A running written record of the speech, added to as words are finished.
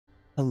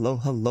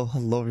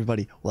Hello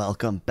everybody.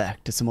 Welcome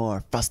back to some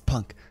more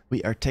FrostPunk.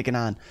 We are taking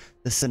on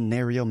the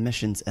scenario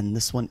missions and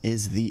this one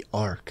is the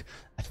Ark.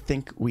 I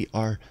think we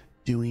are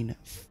doing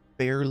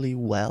fairly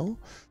well.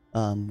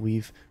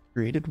 We've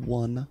created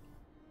one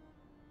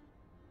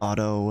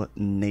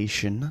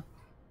automaton.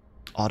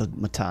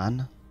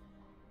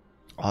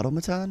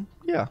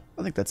 Yeah,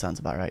 I think that sounds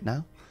about right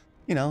now.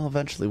 You know,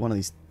 eventually one of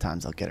these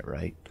times I'll get it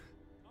right.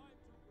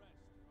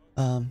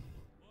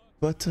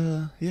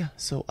 Yeah,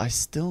 so I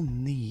still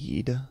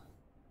need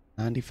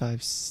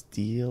 95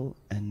 steel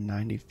and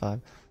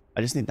 95.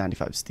 I just need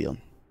 95 steel.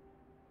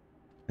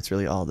 That's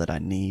really all that I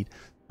need.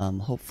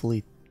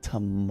 Hopefully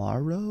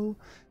tomorrow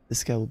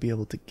this guy will be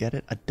able to get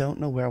it. I don't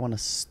know where I want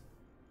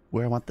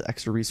the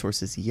extra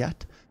resources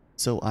yet,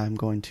 so I'm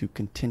going to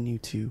continue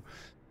to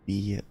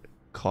be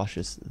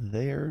cautious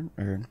there,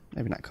 or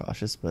maybe not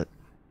cautious, but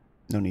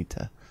no need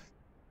to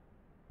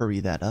hurry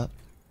that up.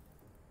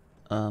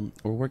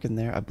 We're working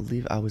there. I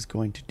believe I was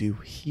going to do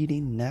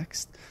heating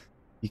next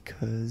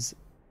because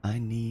I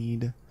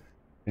need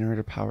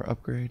generator power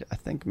upgrade. I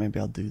think maybe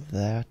I'll do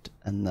that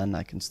and then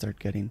I can start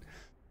getting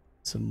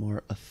some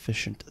more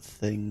efficient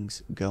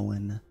things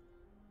going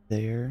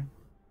there.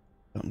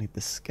 Don't need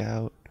the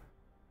scout.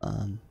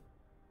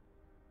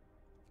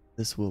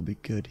 This will be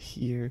good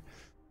here.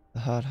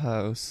 The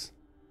hothouse.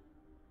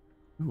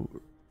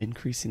 Ooh,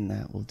 increasing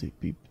that will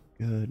be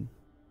good.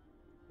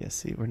 Yeah,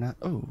 see, we're not.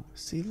 Oh,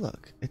 see,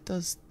 look, it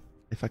does.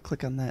 If I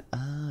click on that,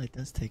 it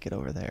does take it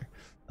over there.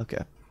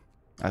 Okay,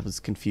 I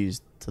was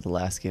confused to the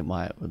last game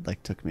why it would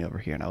took me over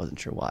here, and I wasn't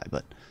sure why.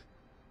 But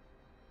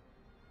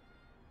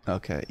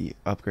okay,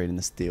 upgrading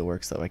the steel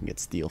works so I can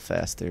get steel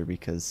faster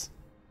because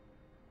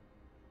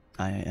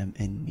I am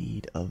in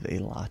need of a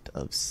lot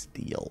of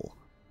steel.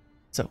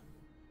 So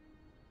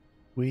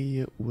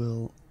we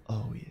will.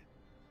 Oh yeah,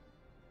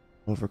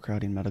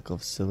 overcrowding medical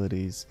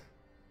facilities.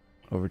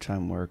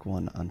 Overtime work,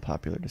 one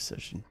unpopular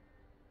decision.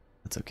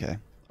 That's okay.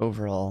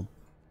 Overall,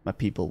 my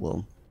people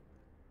will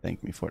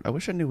thank me for it. I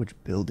wish I knew which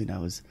building I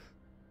was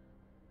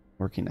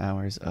working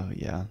hours. Oh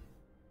yeah.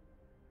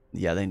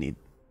 Yeah,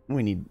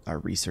 we need our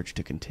research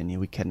to continue.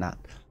 We cannot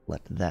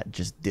let that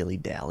just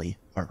dilly-dally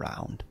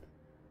around.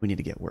 We need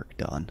to get work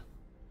done.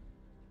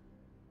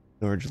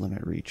 Storage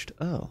limit reached.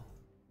 Oh.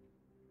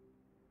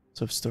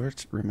 So if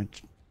storage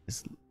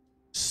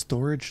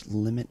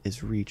limit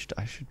is reached,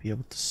 I should be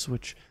able to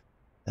switch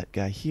that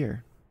guy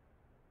here.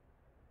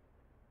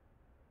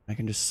 I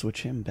can just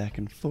switch him back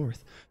and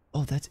forth.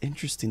 Oh, that's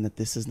interesting that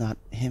this is not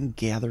him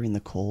gathering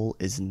the coal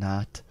is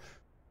not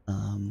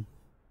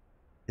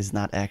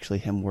actually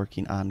him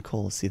working on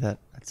coal. See that?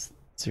 That's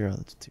 0,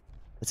 that's 2.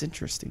 That's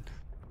interesting.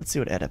 Let's see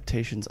what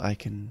adaptations I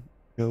can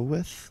go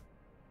with.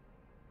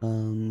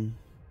 Don't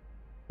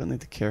need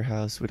the care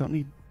house. We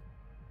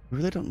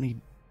really don't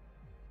need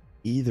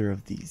either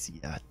of these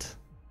yet.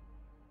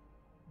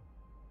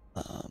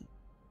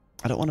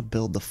 I don't want to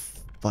build the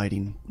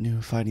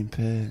new fighting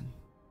pit.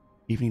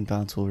 Evening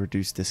bounce will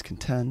reduce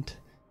discontent.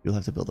 You'll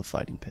have to build a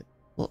fighting pit.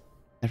 Well,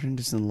 after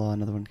introducing the law,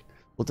 another one.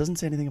 Well, it doesn't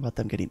say anything about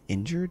them getting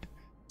injured,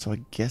 so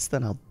I guess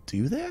then I'll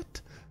do that.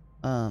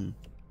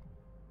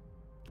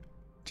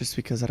 Just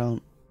because I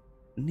don't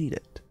need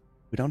it.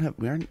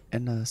 We aren't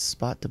in a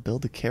spot to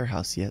build a care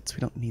house yet, so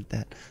we don't need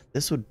that.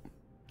 This would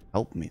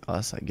help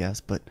us, I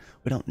guess, but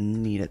we don't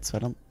need it,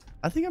 so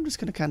I think I'm just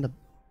gonna kind of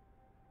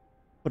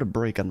put a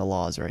break on the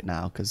laws right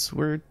now because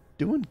we're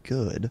doing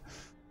good.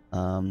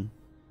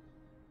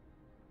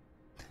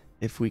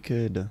 If we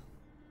could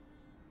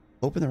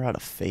open the route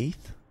of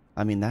faith,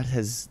 I mean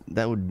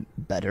that would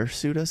better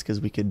suit us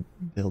because we could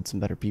build some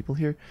better people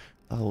here.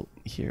 Oh,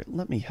 here,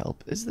 let me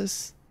help.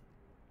 Is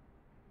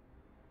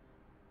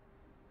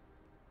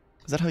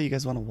that how you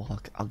guys want to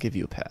walk? I'll give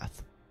you a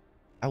path.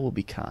 I will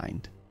be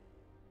kind.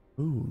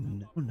 Ooh,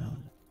 no.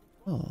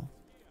 Oh.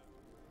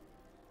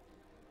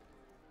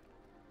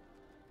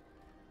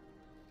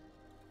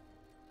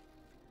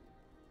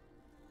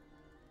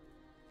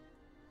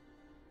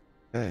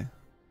 Okay,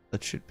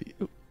 that should be.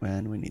 Oh,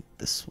 and we need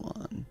this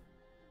one.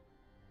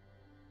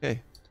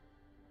 Okay,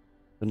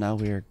 so now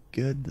we are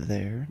good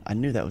there. I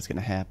knew that was going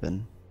to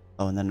happen.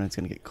 Oh, and then it's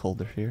going to get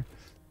colder here,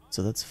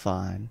 so that's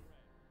fine.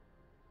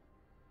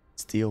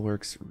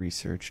 Steelworks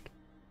researched.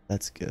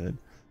 That's good.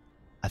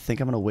 I think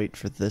I'm going to wait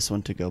for this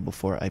one to go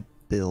before I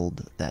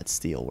build that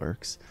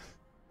steelworks.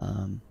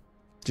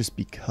 Just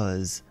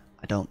because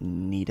I don't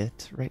need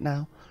it right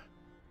now.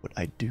 What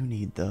I do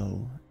need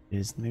though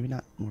is maybe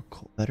not more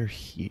cold, better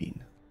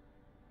heating.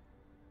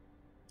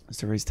 Is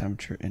to raise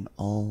temperature in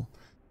all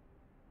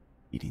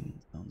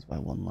heating zones by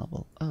 1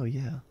 level. Oh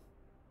yeah.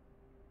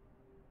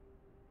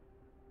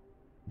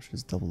 Which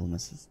is double when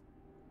this is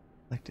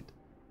selected.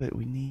 But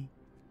we need.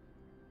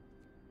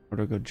 Where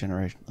do I go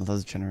generation? Oh,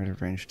 those generator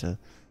range to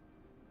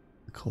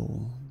the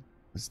coal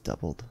was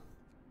doubled.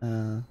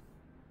 We'll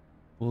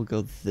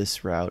go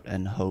this route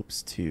and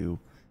hopes to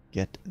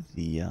get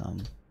the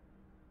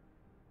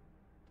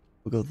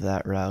we'll go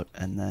that route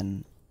and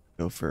then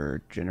go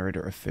for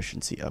generator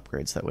efficiency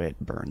upgrades. That way it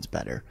burns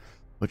better,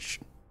 which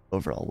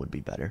overall would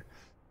be better.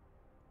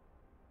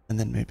 And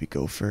then maybe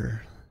go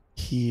for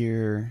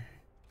here.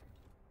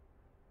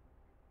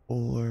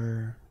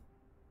 Or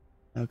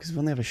no, because we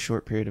only have a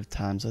short period of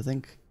time, so I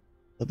think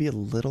it'll be a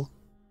little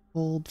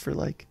cold for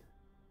like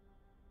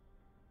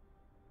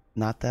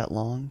not that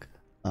long.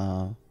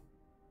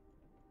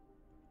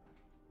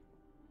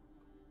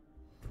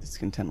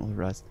 Discontent will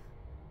rise.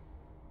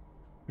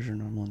 Where's your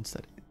normal and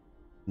steady?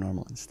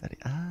 Normal and steady.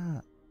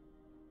 Ah.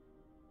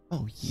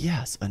 Oh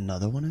yes,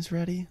 another one is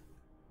ready.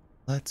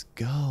 Let's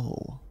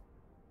go.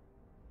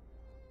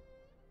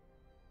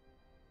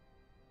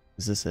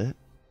 Is this it?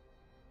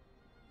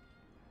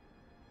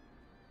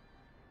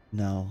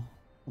 No,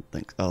 I don't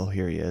think. Oh,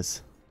 here he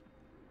is.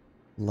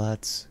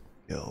 Let's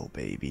go,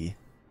 baby.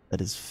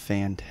 That is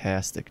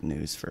fantastic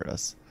news for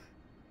us.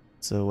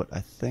 So what I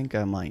think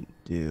I might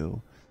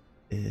do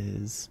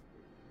is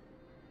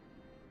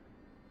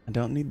I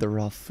don't need the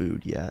raw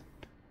food yet.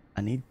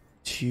 I need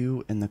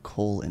 2 in the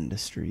coal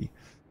industry.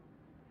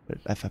 But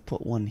if I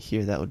put 1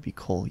 here, that would be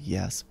coal,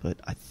 yes. But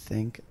I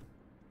think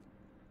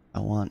I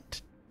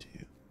want to.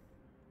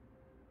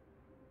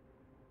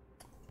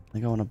 I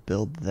think I want to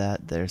build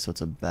that there so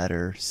it's a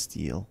better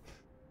steel.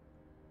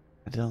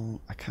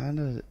 I kind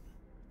of.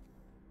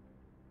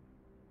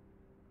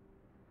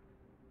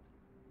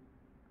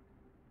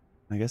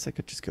 I guess I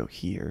could just go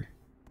here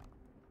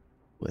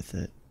with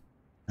it.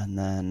 And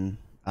then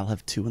I'll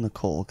have 2 in the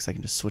coal because I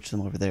can just switch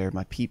them over there.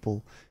 My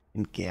people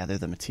can gather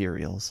the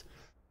materials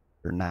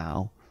for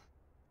now.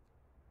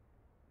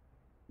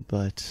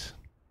 But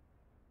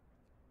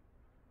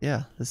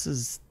yeah,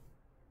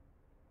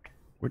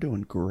 we're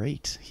doing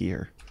great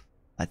here,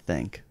 I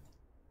think.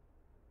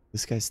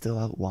 This guy's still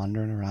out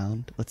wandering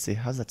around. Let's see,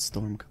 how's that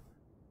storm go?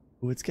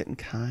 Ooh, it's getting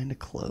kind of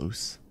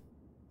close.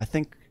 I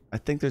think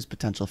there's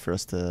potential for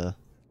us to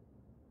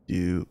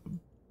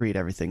create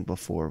everything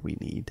before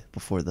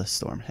the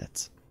storm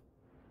hits.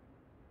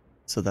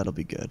 So that'll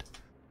be good.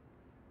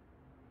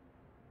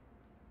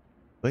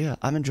 But yeah,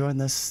 I'm enjoying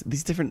this.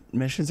 These different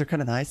missions are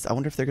kind of nice. I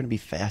wonder if they're going to be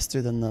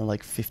faster than the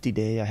like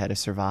 50-day I had to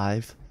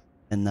survive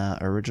in the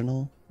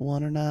original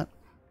one or not.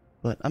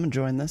 But I'm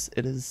enjoying this.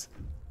 It is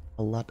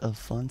a lot of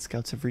fun.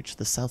 Scouts have reached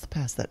the South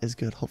Pass. That is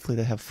good. Hopefully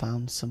they have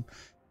found some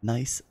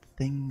nice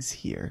things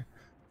here.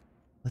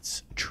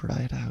 Let's try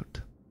it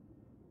out.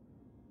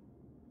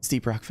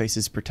 Steep rock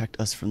faces protect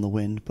us from the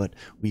wind, but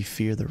we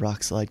fear the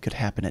rock slide could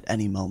happen at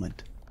any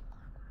moment.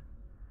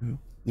 Ooh,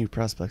 new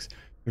prospects.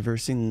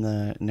 Traversing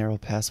the narrow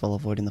pass while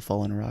avoiding the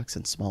fallen rocks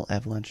and small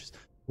avalanches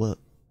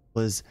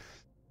was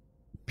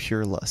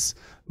perilous,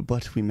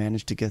 but we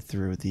managed to get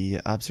through.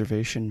 The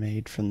observation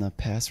made from the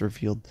pass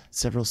revealed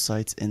several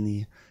sites in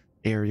the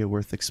area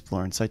worth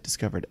exploring. Site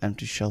discovered: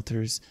 empty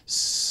shelters,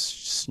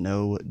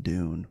 snow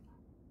dune.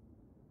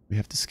 We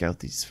have to scout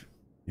these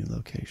new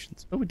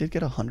locations. Oh, we did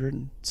get 100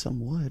 and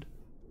some wood.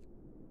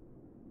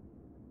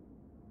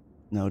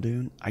 No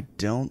dune. I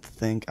don't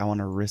think I want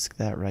to risk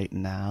that right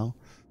now.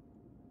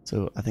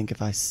 So I think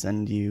if I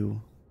send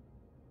you,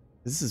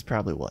 this is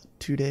probably what,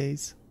 2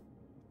 days?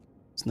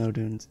 Snow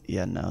dunes?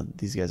 Yeah, no,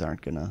 these guys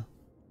aren't gonna.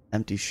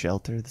 Empty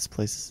shelter. This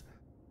place is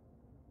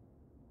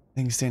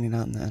things standing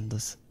out in the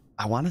endless.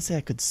 I want to say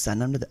I could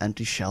send them to the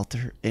empty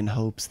shelter in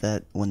hopes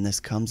that when this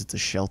comes, it's a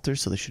shelter,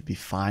 so they should be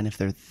fine if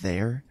they're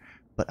there.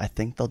 But I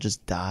think they'll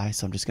just die,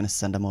 so I'm just gonna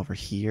send them over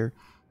here,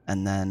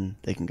 and then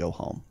they can go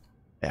home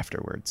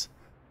afterwards.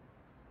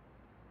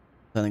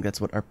 I think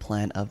that's what our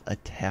plan of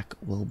attack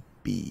will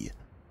be.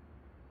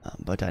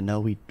 But I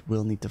know we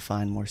will need to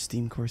find more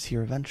steam cores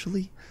here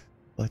eventually,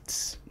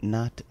 but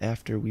not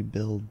after we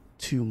build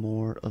 2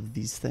 more of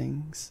these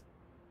things.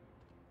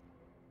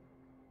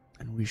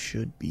 And we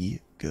should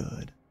be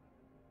good.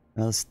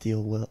 Now the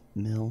steel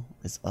mill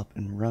is up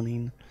and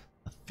running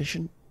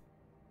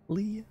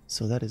efficiently,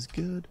 so that is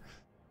good.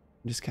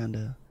 Just kind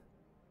of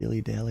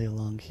dilly-dally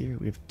along here.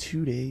 We have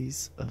 2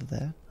 days of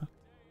that.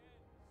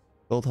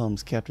 Gold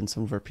homes, Captain.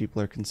 Some of our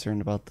people are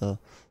concerned about the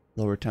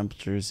lower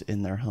temperatures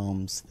in their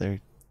homes. They're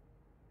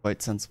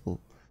quite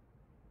sensible.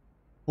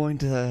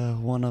 Point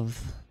one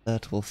of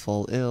that will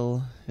fall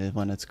ill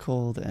when it's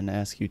cold and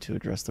ask you to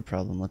address the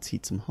problem. Let's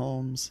heat some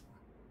homes.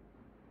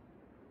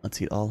 Let's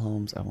heat all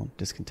homes. I won't.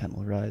 Discontent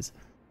will rise.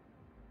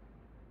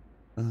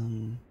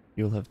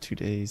 You'll have 2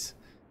 days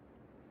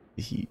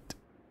to heat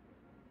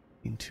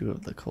in 2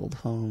 of the cold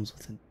homes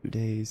within 2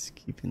 days,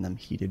 keeping them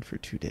heated for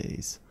 2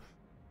 days.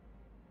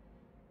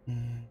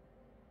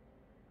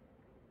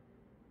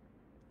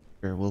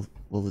 Sure,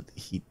 we'll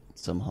heat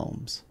some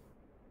homes.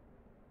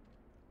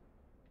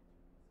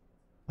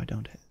 Why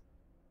don't it?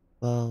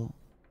 Well,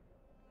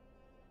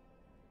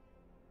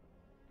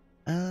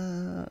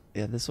 yeah,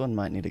 this one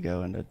might need to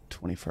go into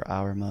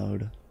 24-hour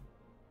mode.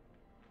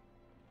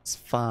 It's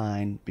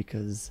fine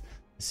because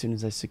as soon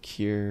as I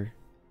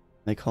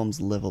make homes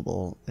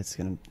livable,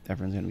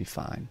 everyone's gonna be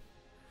fine.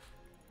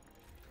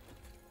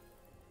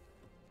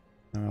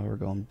 Now we're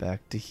going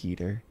back to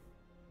heater.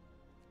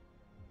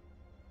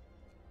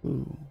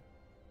 Ooh,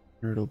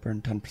 it'll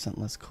burn 10%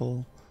 less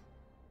coal.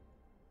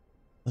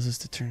 Allows us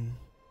to turn.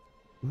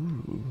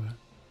 Ooh,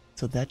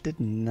 so that did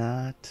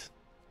not.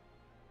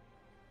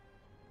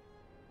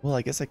 Well,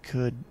 I guess I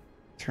could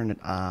turn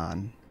it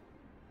on.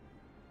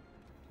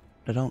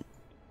 But I don't...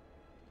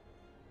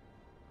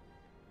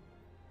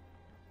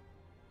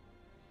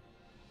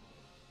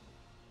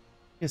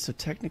 Yeah, so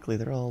technically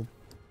they're all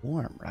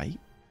warm, right?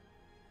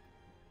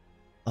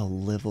 Oh,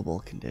 livable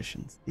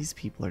conditions. These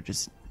people are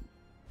just...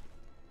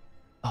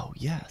 Oh,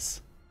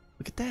 yes.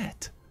 Look at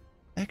that.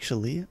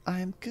 Actually, I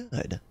am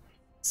good.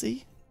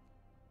 See?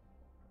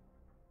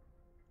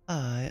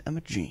 I am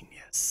a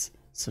genius.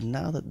 So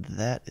now that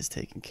that is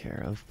taken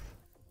care of,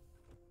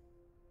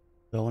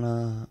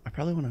 I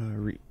probably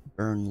wanna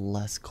burn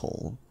less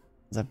coal,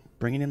 because I'm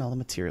bringing in all the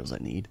materials I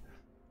need.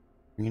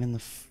 Bringing in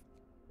the,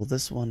 well,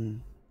 this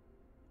one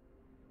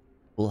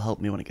will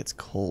help me when it gets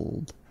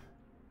cold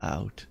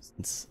out,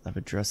 since I've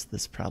addressed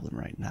this problem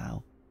right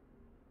now.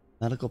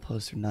 Medical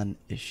posts are not an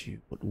issue.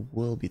 What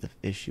will be the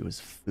issue is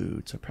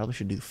food, so I probably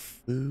should do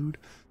food.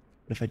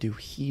 But if I do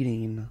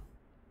heating,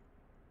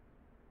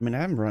 I mean,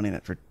 I'm running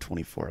it for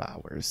 24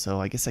 hours, so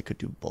I guess I could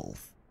do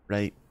both,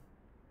 right?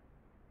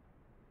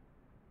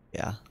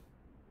 Yeah.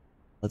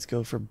 Let's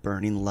go for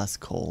burning less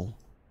coal,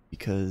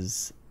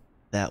 because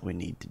that we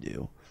need to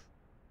do.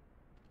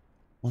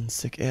 One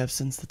sick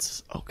absence,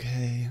 that's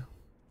okay.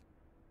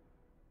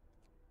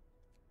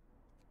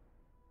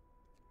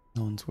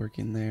 No one's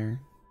working there.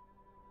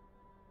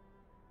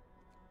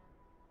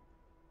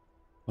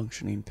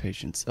 Functioning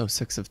patients. Oh,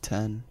 6 of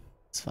 10.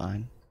 It's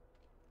fine.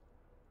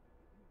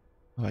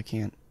 Oh, I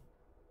can't.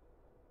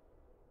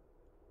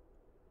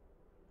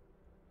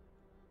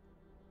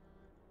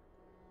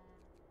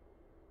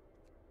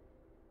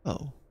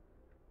 Oh.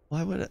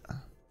 Why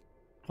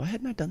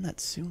hadn't I done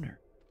that sooner?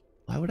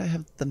 Why would I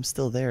have them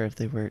still there if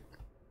they were...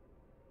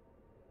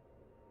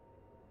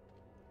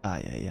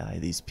 Ay,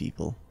 these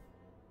people.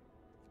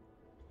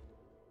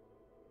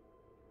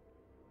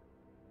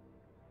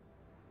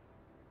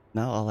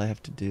 Now all I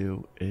have to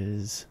do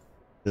is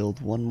build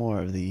one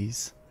more of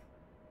these,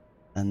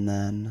 and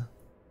then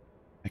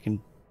I can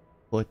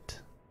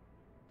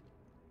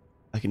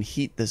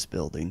heat this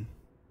building,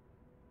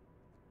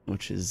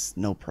 which is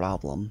no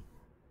problem,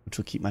 which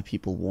will keep my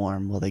people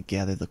warm while they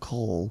gather the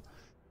coal,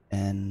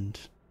 and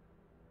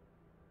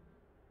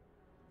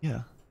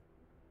yeah,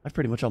 I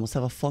pretty much almost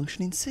have a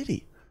functioning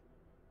city.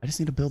 I just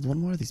need to build one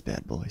more of these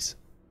bad boys.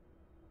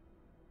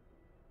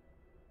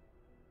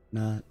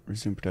 Not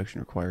resume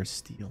production requires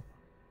steel.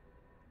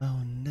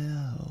 Oh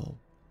no.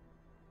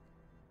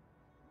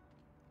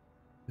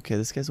 Okay,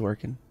 this guy's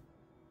working.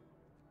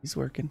 He's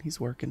working.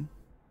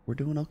 We're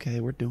doing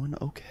okay,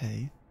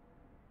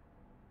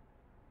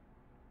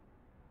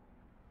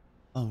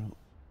 Oh,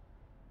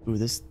 ooh,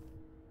 this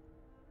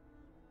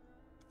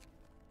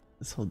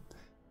whole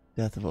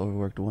death of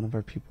overworked. One of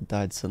our people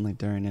died suddenly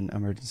during an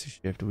emergency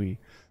shift. We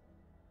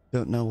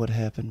don't know what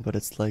happened, but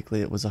it's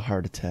likely it was a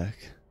heart attack.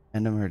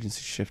 An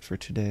emergency shift for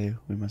today.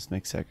 We must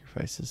make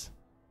sacrifices.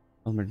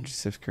 Emergency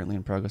shift currently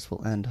in progress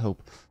will end.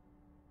 Hope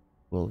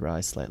will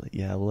rise slightly.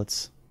 Yeah, well,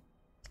 let's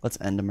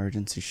end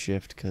emergency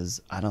shift, because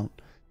I don't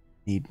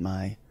need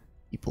my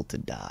people to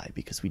die,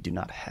 because we do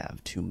not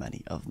have too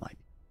many of my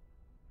people.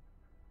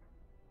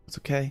 It's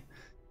okay.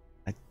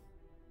 I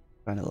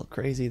find it a little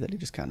crazy that he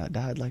just kind of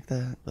died like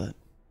that, but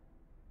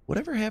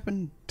whatever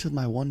happened to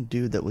my one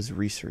dude that was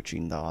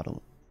researching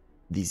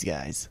these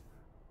guys?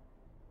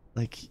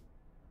 Like,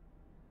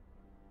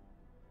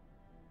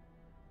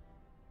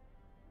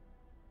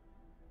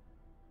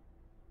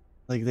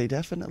 he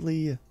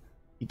definitely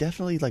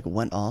like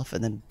went off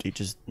and then he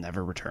just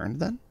never returned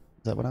then?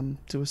 Is that what I'm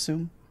to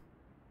assume?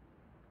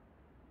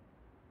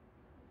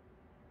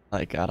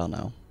 Like, I don't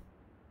know.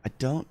 I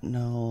don't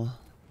know.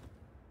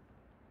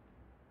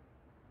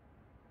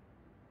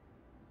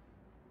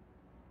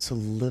 So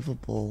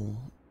livable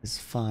is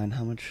fine.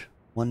 How much?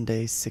 1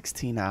 day,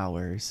 16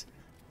 hours.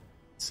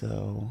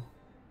 So...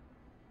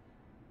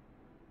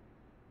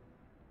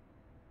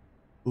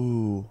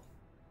 Ooh.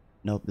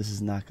 Nope, this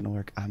is not gonna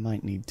work. I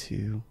might need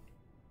to...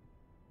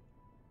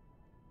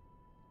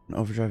 When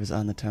overdrive is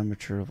on, the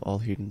temperature of all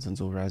heating zones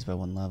will rise by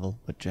 1 level,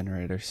 but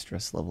generator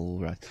stress level will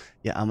rise.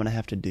 Yeah, I'm gonna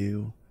have to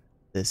do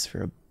this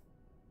for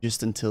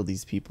just until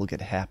these people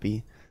get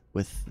happy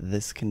with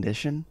this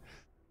condition.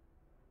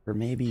 For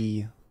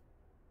maybe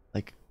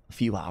like a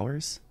few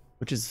hours,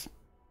 which is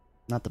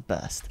not the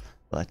best,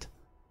 but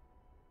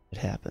it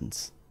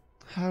happens.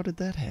 How did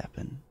that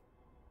happen?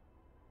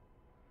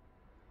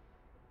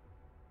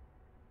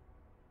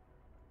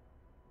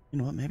 You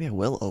know what, maybe I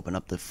will open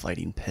up the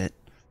fighting pit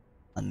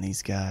on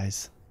these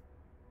guys.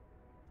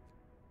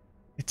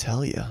 I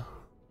tell you,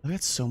 I've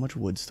got so much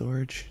wood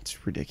storage,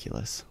 it's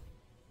ridiculous.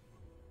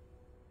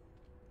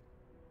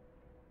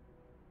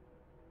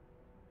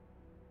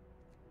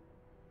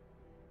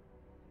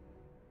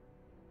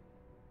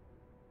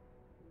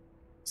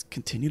 Just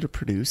continue to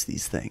produce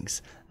these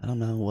things. I don't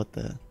know what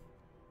the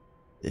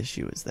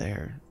issue is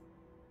there.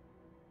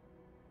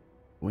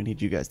 We need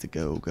you guys to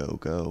go.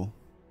 Because,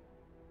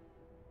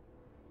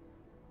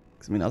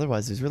 I mean,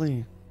 otherwise there's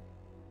really...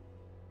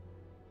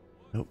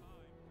 Nope.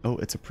 Oh,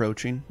 it's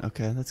approaching.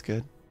 Okay, that's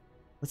good.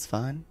 That's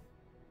fine.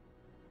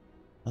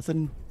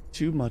 Nothing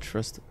too much for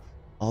us to...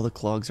 All the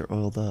clogs are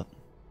oiled up.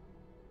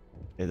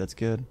 Okay, that's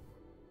good.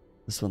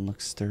 This one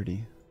looks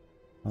sturdy.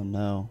 Oh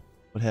no.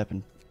 What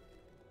happened?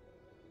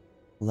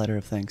 Letter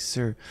of thanks.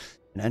 Sir,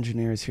 an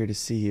engineer is here to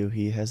see you.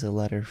 He has a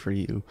letter for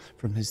you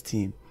from his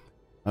team.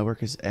 My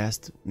workers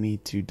asked me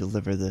to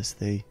deliver this.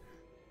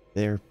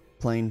 They're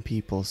plain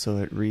people, so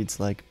it reads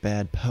like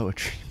bad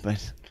poetry,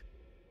 but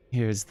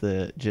here's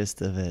the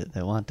gist of it.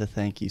 They want to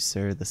thank you,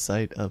 sir. The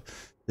sight of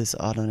this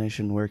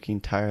AutoNation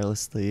working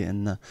tirelessly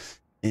in the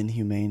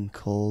inhumane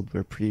cold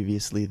where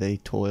previously they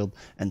toiled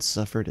and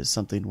suffered is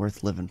something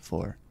worth living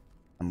for.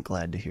 I'm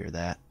glad to hear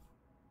that.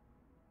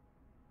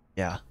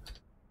 Yeah.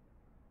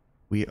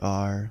 We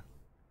are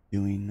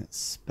doing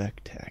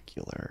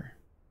spectacular,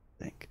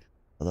 I think.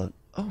 Although,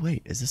 oh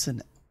wait, is this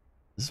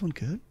one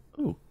good?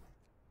 Oh,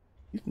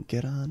 you can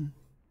get on.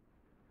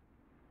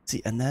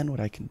 See, and then what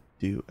I can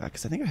do,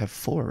 because I think I have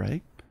 4,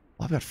 right?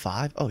 Oh, I've got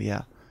 5. Oh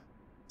yeah.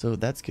 So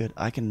that's good.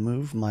 I can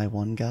move my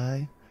one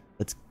guy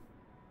that's,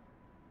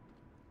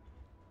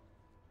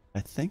 I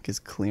think, is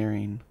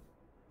clearing.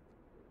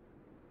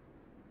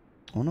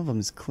 One of them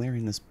is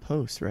clearing this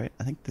post, right?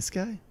 I think this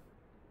guy.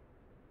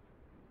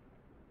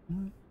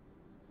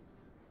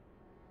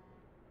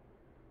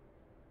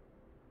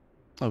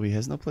 Oh, he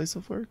has no place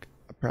of work?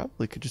 I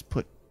probably could just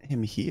put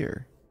him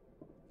here.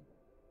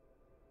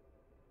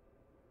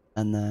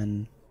 And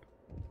then...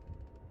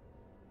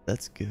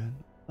 That's good.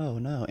 Oh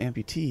no,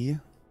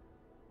 amputee.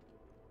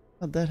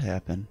 How'd that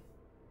happen?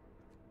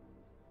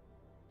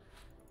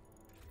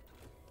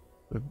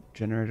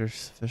 Generator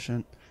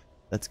sufficient.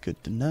 That's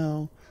good to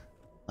know.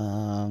 Wait,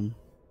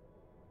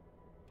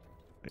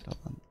 hold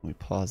on. Let me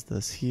pause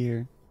this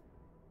here.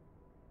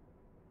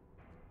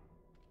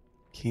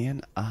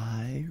 Can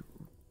I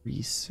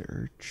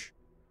research?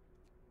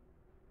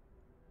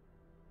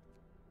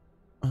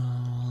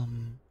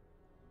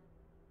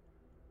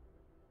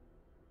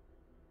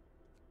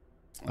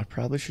 I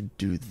probably should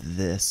do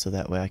this so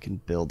that way I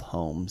can build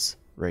homes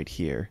right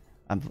here.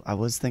 I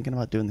was thinking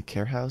about doing the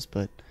care house,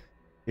 but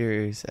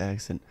serious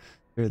accident.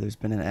 Sure, there's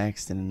been an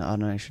accident and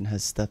AutoNation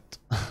has stepped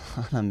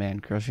on a man,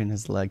 crushing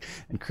his leg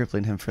and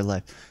crippling him for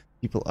life.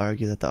 People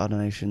argue that the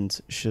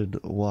AutoNations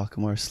should walk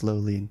more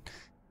slowly and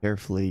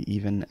carefully,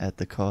 even at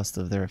the cost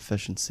of their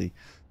efficiency.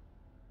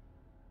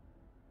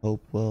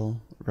 Hope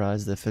will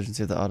rise, the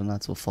efficiency of the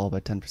Autonauts will fall by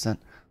 10%.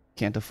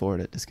 Can't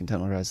afford it.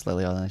 Discontent will rise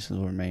slightly, AutoNations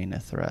will remain a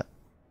threat.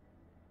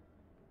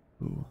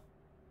 Ooh.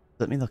 Does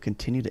that mean they'll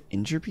continue to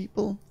injure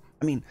people?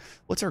 I mean,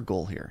 what's our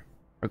goal here?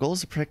 Our goal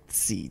is to protect the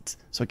seeds,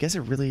 so I guess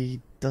it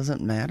really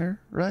doesn't matter,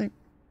 right?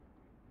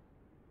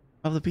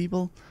 Of the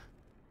people?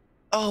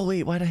 Oh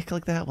wait, why did I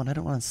click that one? I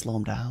don't want to slow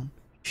them down.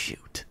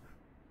 Shoot.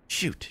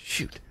 Shoot,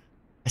 shoot.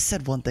 I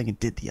said one thing and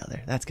did the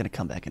other. That's gonna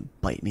come back and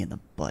bite me in the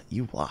butt.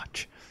 You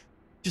watch.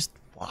 Just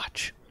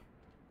watch.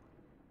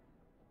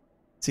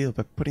 See,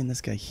 by putting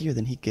this guy here,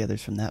 then he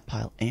gathers from that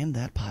pile and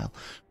that pile,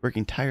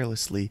 working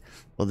tirelessly,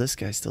 while this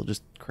guy still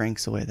just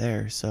cranks away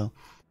there. So,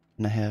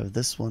 and I have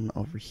this one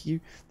over here.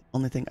 The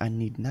only thing I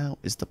need now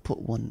is to put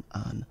one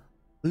on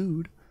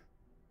food,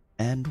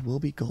 and we'll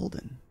be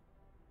golden.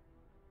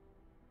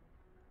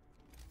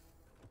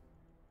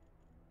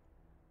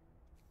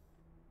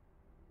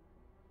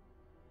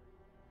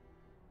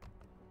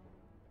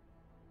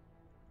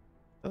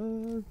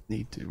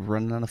 Need to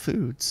run out of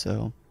food,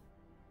 so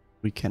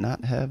we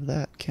cannot have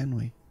that, can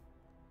we?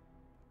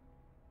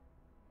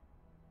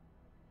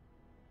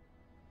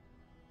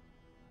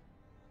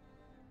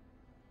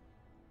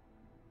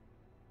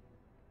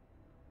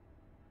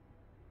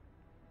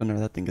 Whenever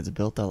that thing gets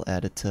built, I'll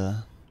add it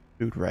to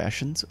food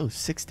rations. Oh,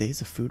 6 days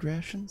of food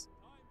rations?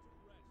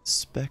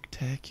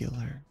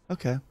 Spectacular.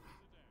 Okay.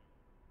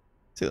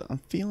 So I'm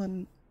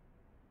feeling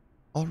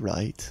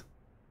alright.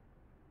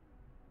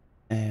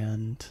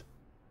 And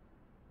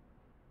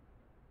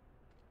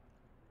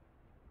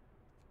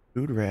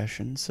food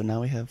rations. So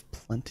now we have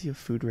plenty of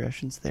food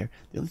rations there.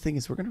 The only thing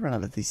is we're going to run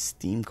out of these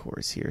steam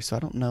cores here. So I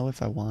don't know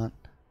if I want...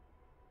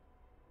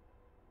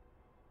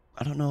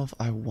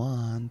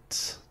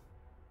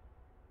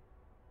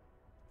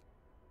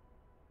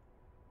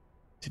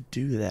 to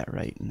do that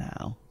right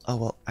now. Oh,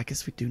 well, I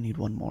guess we do need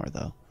one more,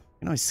 though. We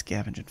can always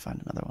scavenge and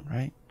find another one,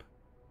 right?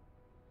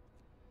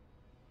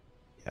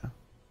 Yeah.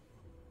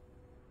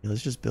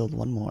 Let's just build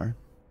one more.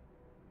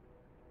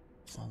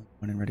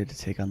 When I'm ready to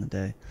take on the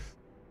day.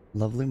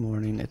 Lovely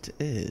morning it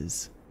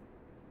is.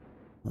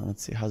 Well,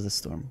 let's see, how's the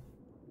storm?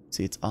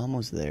 See, it's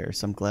almost there,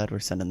 so I'm glad we're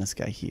sending this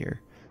guy here.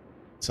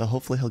 So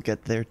hopefully he'll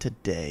get there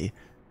today,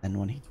 and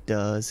when he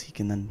does, he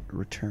can then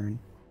return.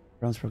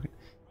 Ground's broken.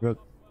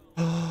 Broke.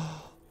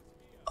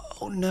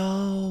 Oh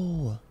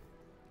no!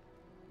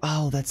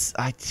 Oh, that's...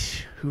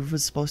 who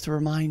was supposed to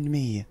remind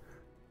me?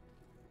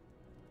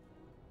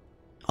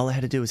 All I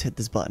had to do was hit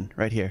this button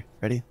right here.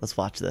 Ready? Let's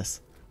watch this.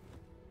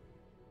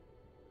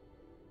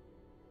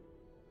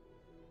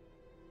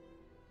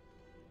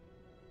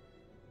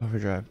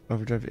 Overdrive.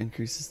 Overdrive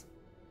increases.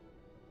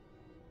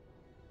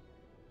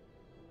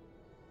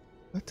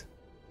 What?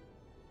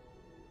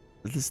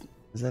 Is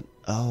that...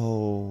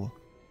 Oh.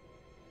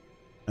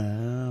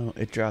 Oh,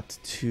 It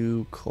dropped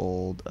too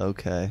cold.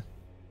 Okay.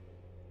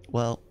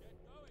 Well,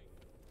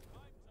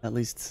 at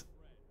least...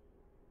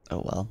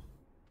 Oh well.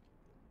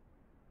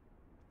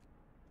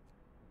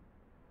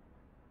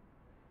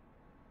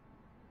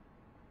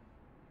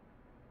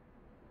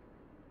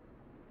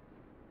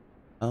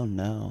 Oh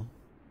no.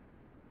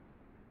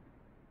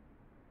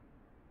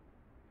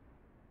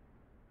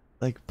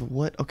 Like, but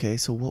what? Okay,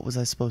 so what was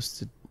I supposed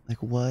to...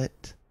 Like,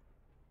 what?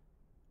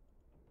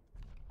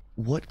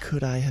 What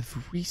could I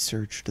have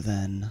researched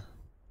then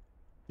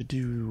to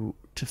do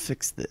to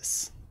fix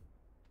this?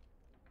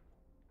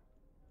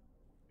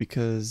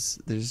 Because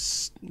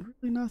there's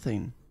really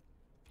nothing.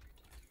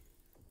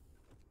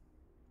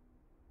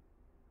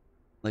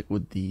 Like,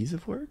 would these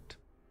have worked?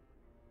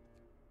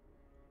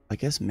 I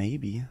guess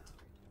maybe.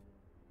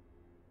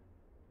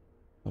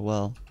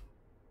 Well,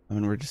 I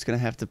mean, we're just gonna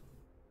have to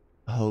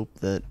hope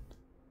that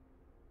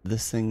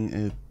this thing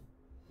it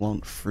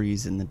won't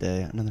freeze in the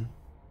day. Another.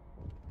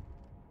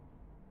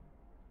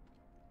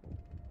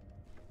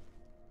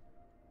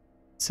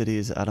 City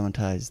is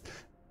automatized.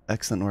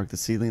 Excellent work. The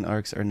seedling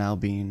arcs are now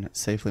being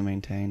safely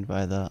maintained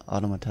by the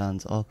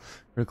automatons. All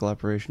critical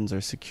operations are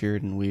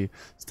secured, and we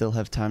still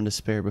have time to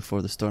spare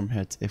before the storm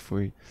hits. If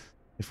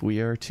we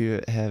are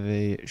to have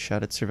a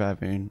shot at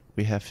surviving,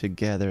 we have to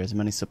gather as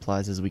many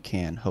supplies as we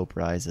can. Hope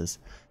rises.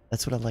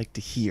 That's what I like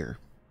to hear.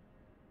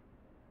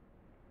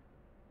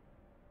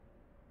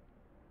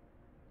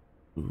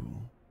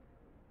 Ooh.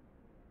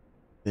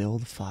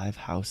 Build 5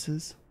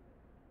 houses?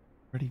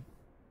 Already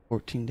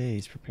 14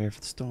 days. Prepare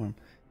for the storm.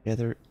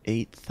 Gather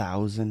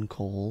 8,000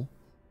 coal.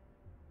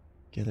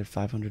 Gather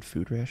 500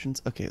 food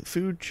rations. Okay,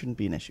 food shouldn't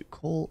be an issue.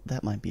 Coal,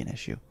 that might be an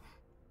issue.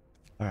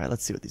 Alright,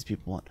 let's see what these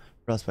people want.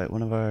 Frostbite.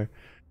 One of our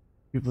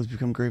people has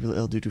become gravely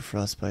ill due to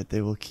frostbite.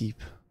 They will keep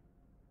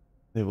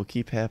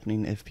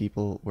happening if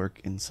people work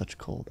in such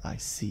cold. I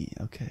see.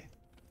 Okay.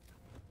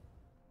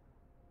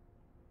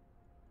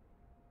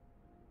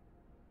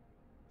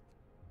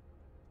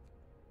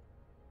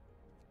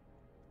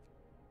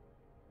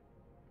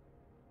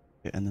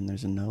 And then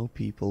there's no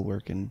people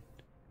working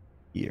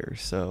here,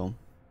 so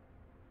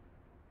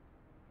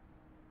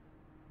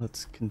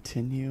let's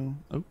continue.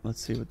 Oh,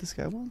 let's see what this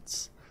guy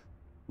wants.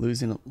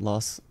 Losing a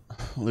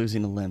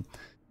limb.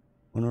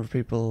 One of our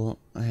people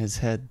has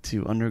had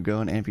to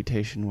undergo an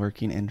amputation.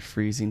 Working in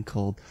freezing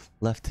cold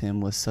left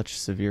him with such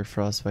severe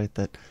frostbite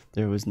that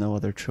there was no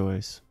other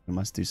choice. We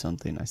must do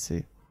something. I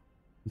see.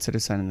 Consider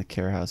signing the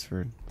care house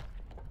for...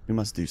 We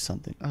must do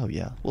something. Oh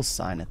yeah, we'll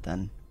sign it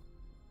then.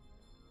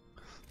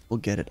 We'll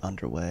get it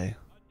underway.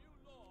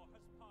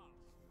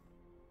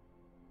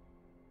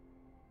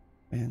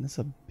 Man, that's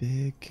a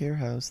big care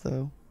house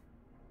though.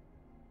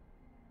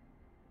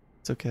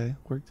 It's okay.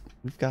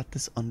 We've got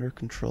this under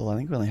control. I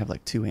think we only have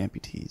like 2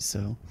 amputees,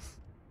 so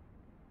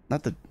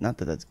not that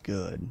that's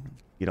good.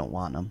 You don't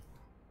want them.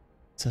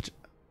 Such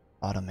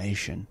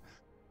automation.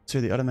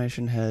 So the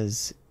automation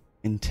has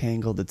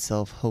entangled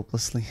itself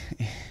hopelessly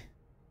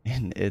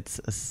in its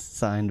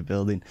assigned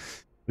building.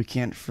 We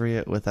can't free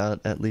it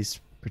without at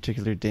least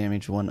particularly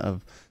damage one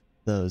of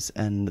those,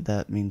 and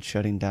that means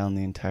shutting down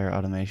the entire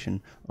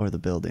automation or the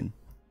building.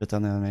 Shut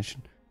down the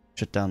automation.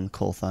 Shut down the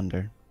coal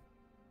thunder.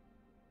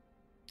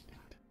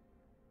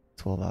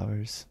 12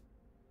 hours.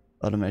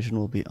 Automation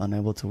will be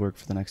unable to work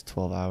for the next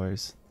 12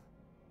 hours.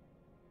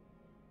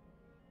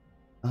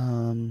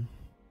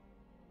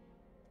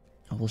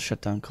 We'll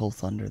shut down coal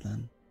thunder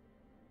then.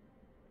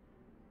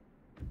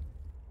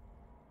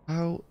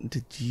 How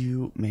did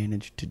you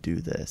manage to do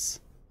this?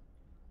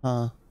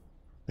 Huh?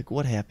 Like,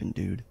 what happened,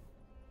 dude?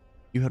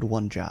 You had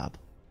one job.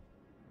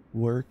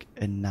 Work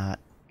and not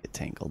get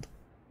tangled.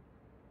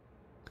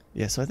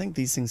 Yeah, so I think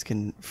these things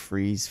can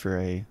freeze for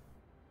a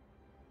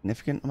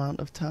significant amount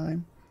of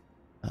time.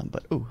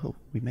 But, oh,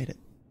 we made it.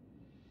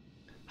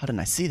 How didn't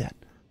I see that?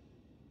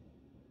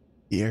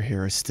 The air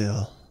here is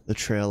still. The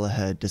trail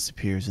ahead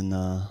disappears in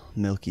the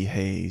milky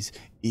haze.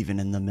 Even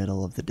in the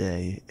middle of the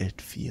day, it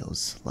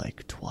feels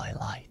like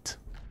twilight.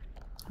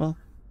 Well,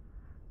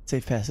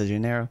 safe passage. A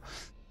narrow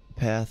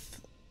path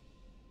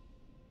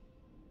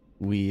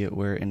we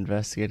were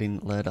investigating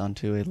led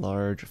onto a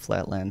large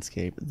flat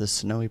landscape. The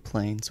snowy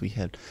plains we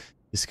had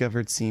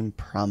discovered seemed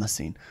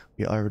promising.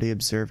 We already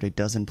observed a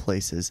dozen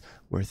places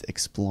worth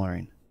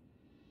exploring.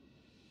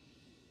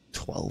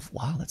 12.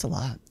 Wow, that's a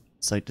lot.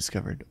 Site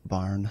discovered.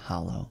 Barn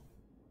Hollow.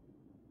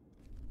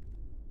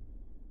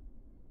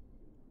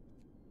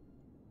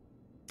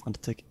 It'll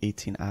take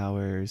 18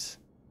 hours.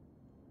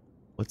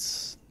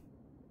 What's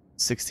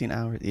 16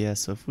 hours? Yeah,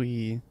 so if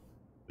we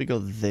go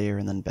there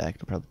and then back,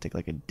 it'll probably take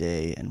like a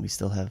day, and we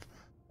still have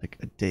like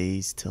a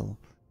days till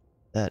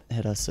that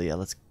hit us. So yeah,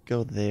 let's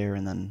go there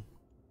and then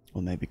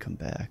we'll maybe come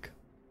back.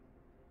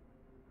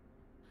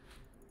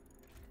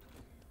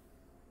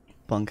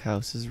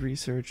 Bunkhouse is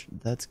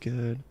researched. That's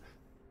good.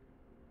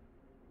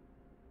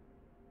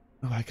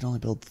 Oh, I can only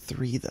build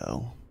 3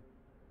 though.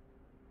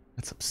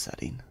 That's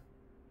upsetting.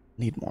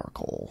 Need more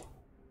coal.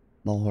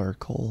 More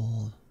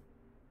coal.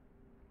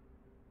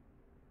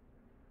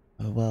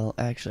 Oh, well,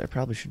 actually, I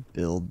probably should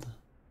build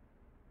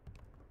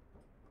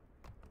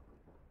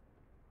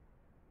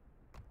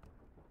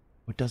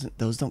What doesn't,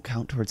 those don't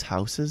count towards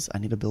houses? I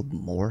need to build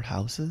more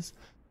houses?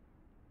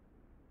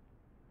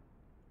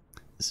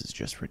 This is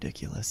just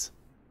ridiculous.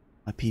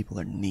 My people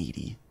are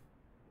needy.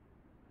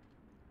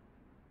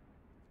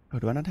 Oh,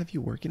 do I not have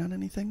you working on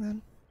anything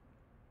then?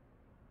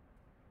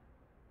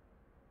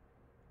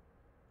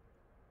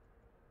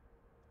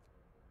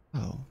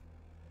 Oh.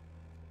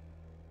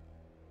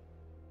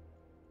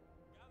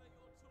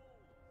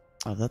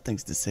 Oh, that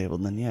thing's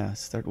disabled. Then yeah,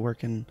 start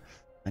working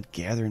on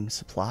gathering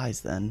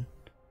supplies then.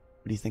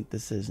 What do you think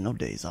this is? No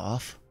days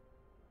off.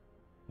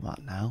 Come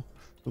on now.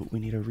 Ooh, we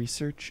need a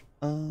research.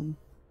 I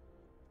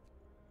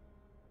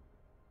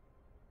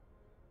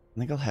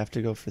think I'll have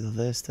to go for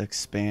this to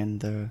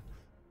expand the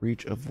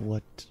reach of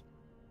what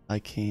I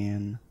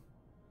can.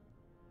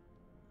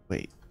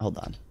 Wait, hold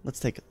on. Let's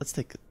take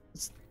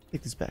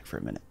this back for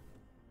a minute.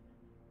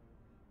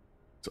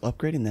 So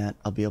upgrading that,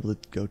 I'll be able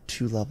to go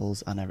 2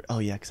 levels on every. Oh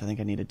yeah, because I think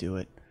I need to do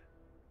it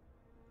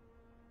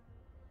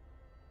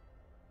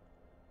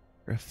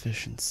for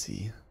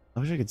efficiency.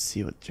 I wish I could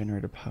see what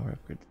generator power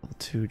upgrade. Level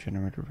 2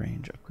 generator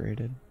range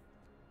upgraded.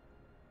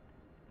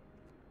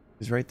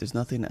 Because right, there's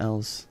nothing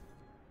else.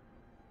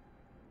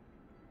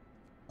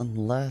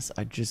 Unless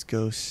I just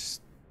go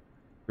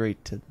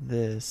straight to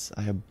this.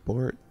 I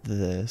abort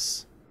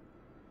this.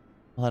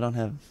 Well, I don't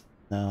have.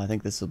 No, I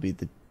think this will be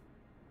the.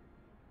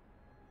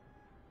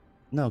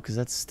 No, because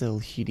that's still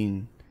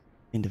heating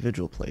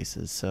individual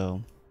places,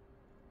 so.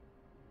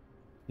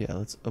 Yeah,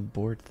 let's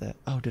abort that.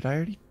 Oh, did I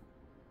already?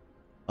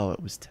 Oh,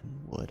 it was 10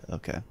 wood.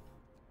 Okay.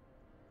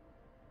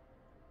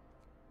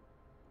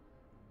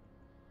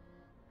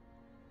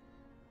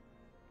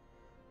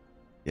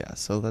 Yeah,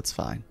 so that's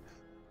fine.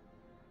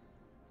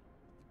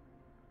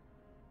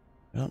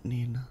 I don't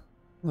need.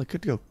 Well, I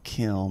could go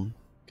kiln,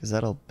 because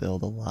that'll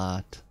build a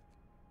lot.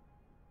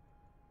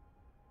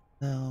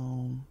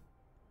 No.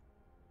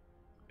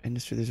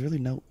 Industry. There's really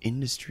no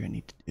industry I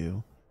need to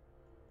do.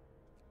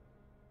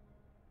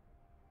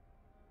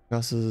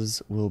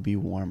 Houses will be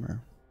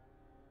warmer.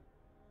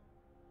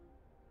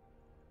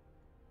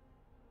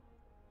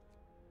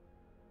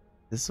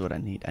 This is what I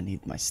need. I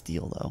need my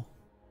steel, though.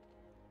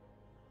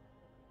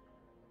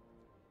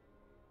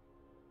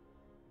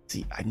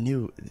 See, I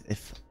knew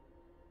if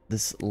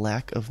this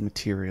lack of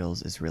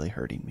materials is really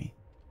hurting me.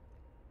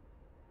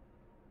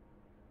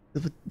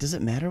 Does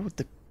it matter what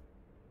the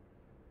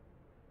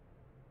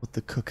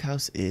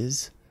cookhouse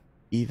is,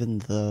 even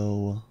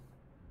though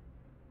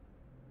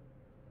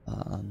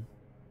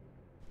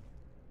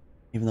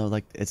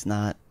like it's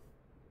not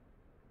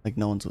like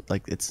no one's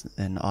like it's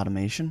an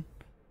automation?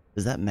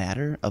 Does that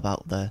matter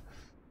about the?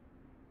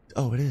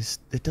 Oh, it is.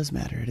 It does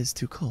matter. It is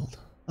too cold.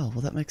 Oh,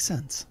 well, that makes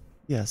sense.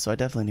 Yeah, so I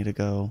definitely need to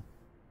go.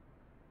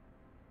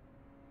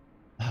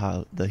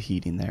 How the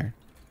heating there.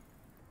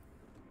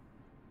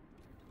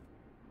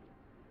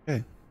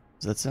 Okay,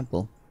 it's that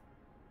simple.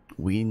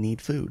 We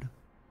need food.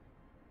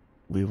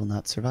 We will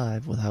not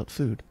survive without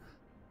food.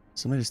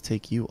 So I'm gonna just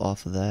take you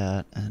off of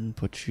that and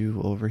put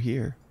you over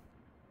here.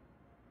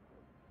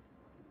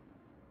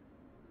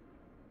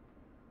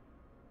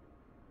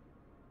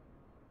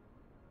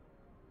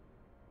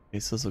 Okay,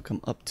 so this will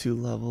come up 2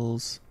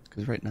 levels.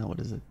 Because right now, what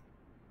is it?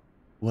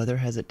 Weather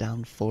has it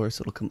down 4,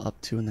 so it'll come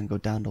up 2 and then go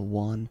down to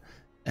 1.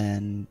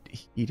 And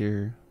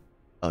heater.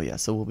 Oh yeah,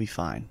 so we'll be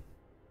fine.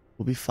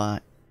 We'll be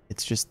fine.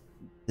 It's just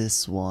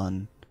this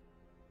one.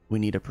 We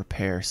need to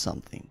prepare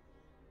something.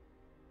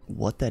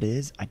 What that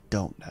is, I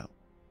don't know.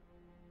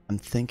 I'm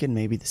thinking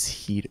maybe this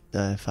heat.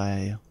 If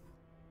I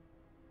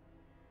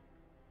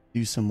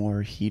do some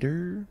more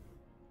heater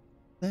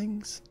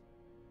things.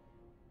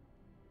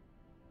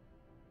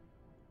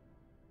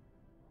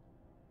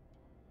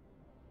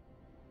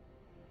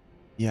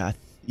 Yeah,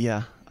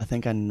 yeah. I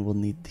think I will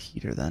need the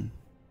heater then,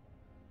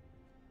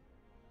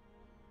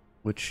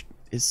 which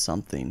is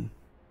something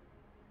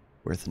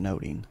worth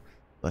noting.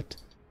 But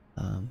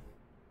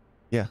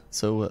yeah,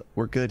 so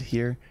we're good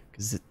here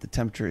because the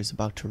temperature is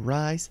about to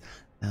rise.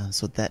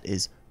 So that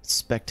is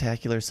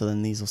spectacular. So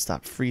then these will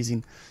stop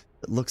freezing.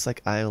 It looks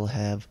like I'll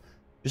have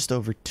just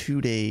over 2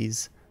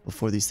 days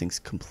before these things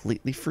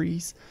completely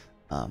freeze.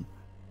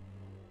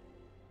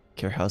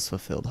 Care house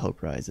fulfilled.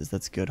 Hope rises.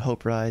 That's good.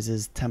 Hope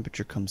rises.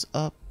 Temperature comes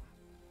up.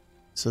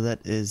 So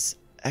that is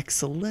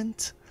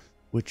excellent.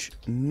 Which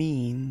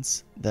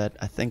means that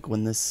I think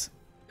when this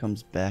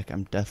comes back,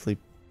 I'm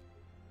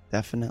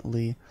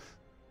definitely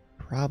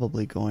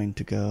probably going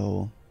to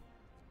go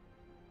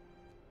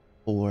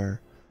for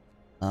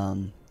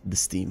the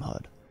steam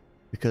HUD.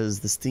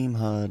 Because the steam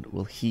HUD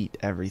will heat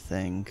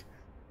everything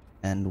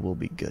and we'll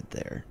be good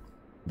there.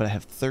 But I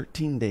have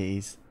 13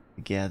 days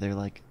to gather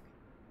like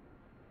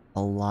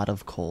a lot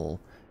of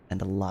coal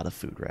and a lot of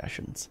food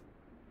rations.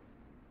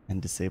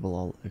 And disable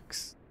all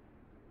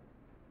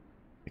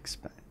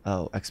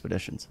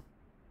expeditions.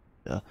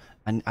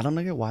 And I don't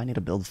know why I need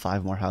to build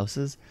 5 more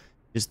houses.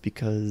 Just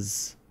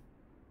because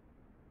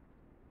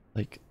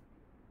like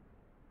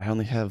I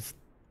only have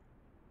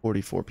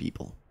 44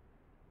 people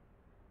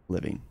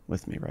living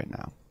with me right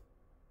now.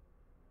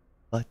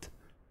 But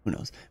Who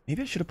knows?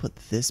 Maybe I should have put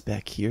this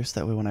back here so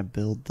that way when I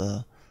build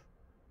the...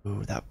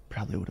 Ooh, that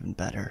probably would have been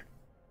better.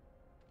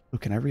 Ooh,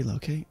 can I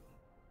relocate?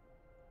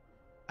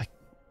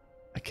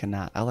 I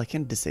cannot. I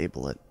can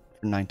disable it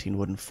for 19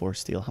 wood and 4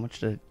 steel. How much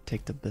did it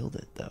take to build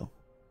it, though?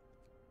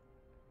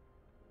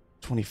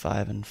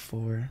 25 and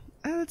 4.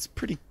 That's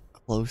pretty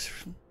close.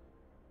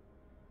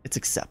 It's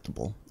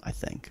acceptable, I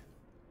think.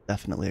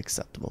 Definitely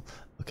acceptable.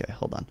 Okay,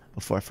 hold on.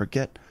 Before I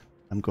forget,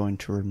 I'm going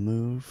to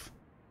remove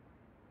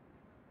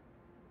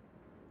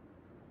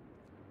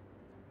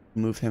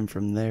him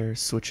from there,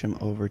 switch him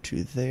over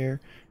to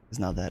there, because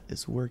now that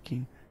is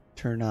working.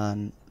 Turn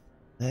on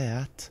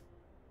that.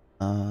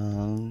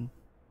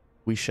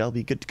 We shall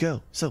be good to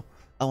go. So,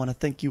 I want to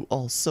thank you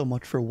all so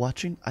much for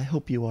watching. I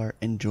hope you are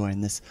enjoying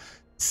this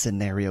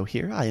scenario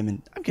here.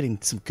 I'm getting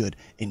some good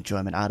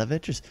enjoyment out of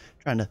it. Just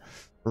trying to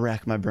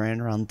rack my brain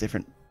around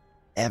different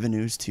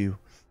avenues to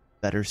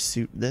better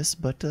suit this.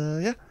 But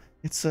yeah,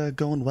 it's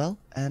going well.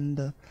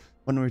 And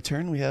when we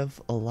return, we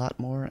have a lot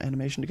more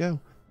animation to go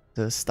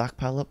to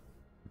stockpile up,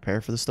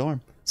 prepare for the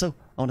storm. So,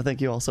 I want to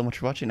thank you all so much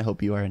for watching. I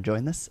hope you are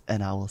enjoying this,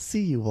 and I will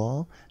see you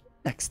all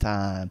next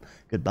time.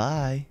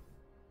 Goodbye.